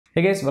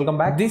Hey guys, welcome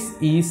back. This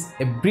is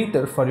a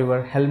breather for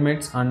your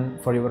helmets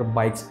and for your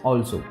bikes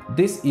also.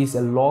 This is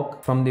a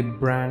lock from the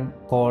brand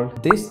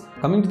called this.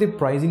 Coming to the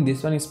pricing,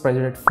 this one is priced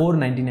at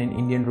 499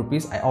 Indian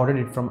rupees. I ordered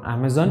it from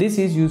Amazon. This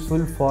is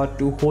useful for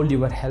to hold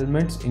your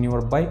helmets in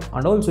your bike,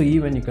 and also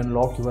even you can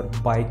lock your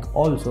bike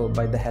also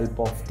by the help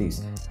of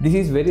this. This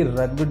is very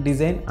rugged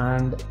design.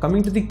 And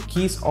coming to the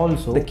keys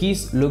also, the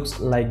keys looks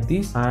like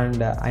this,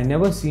 and I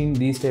never seen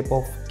these type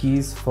of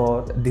keys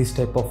for this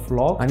type of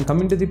lock. And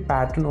coming to the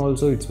pattern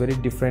also, it's very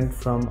different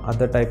from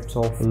other types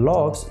of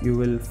locks you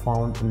will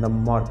found in the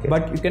market,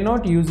 but you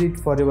cannot use it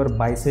for your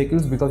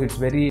bicycles because it's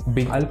very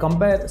big. I'll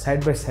compare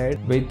side by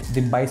side with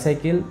the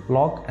bicycle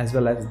lock as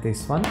well as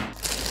this one.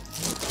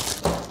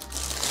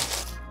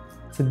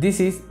 So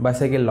this is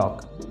bicycle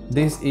lock.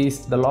 This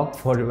is the lock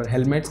for your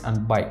helmets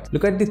and bike.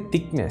 Look at the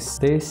thickness,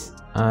 this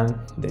and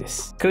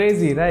this.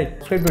 Crazy, right?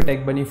 Subscribe to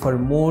TechBunny for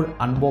more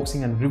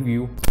unboxing and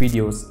review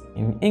videos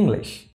in English.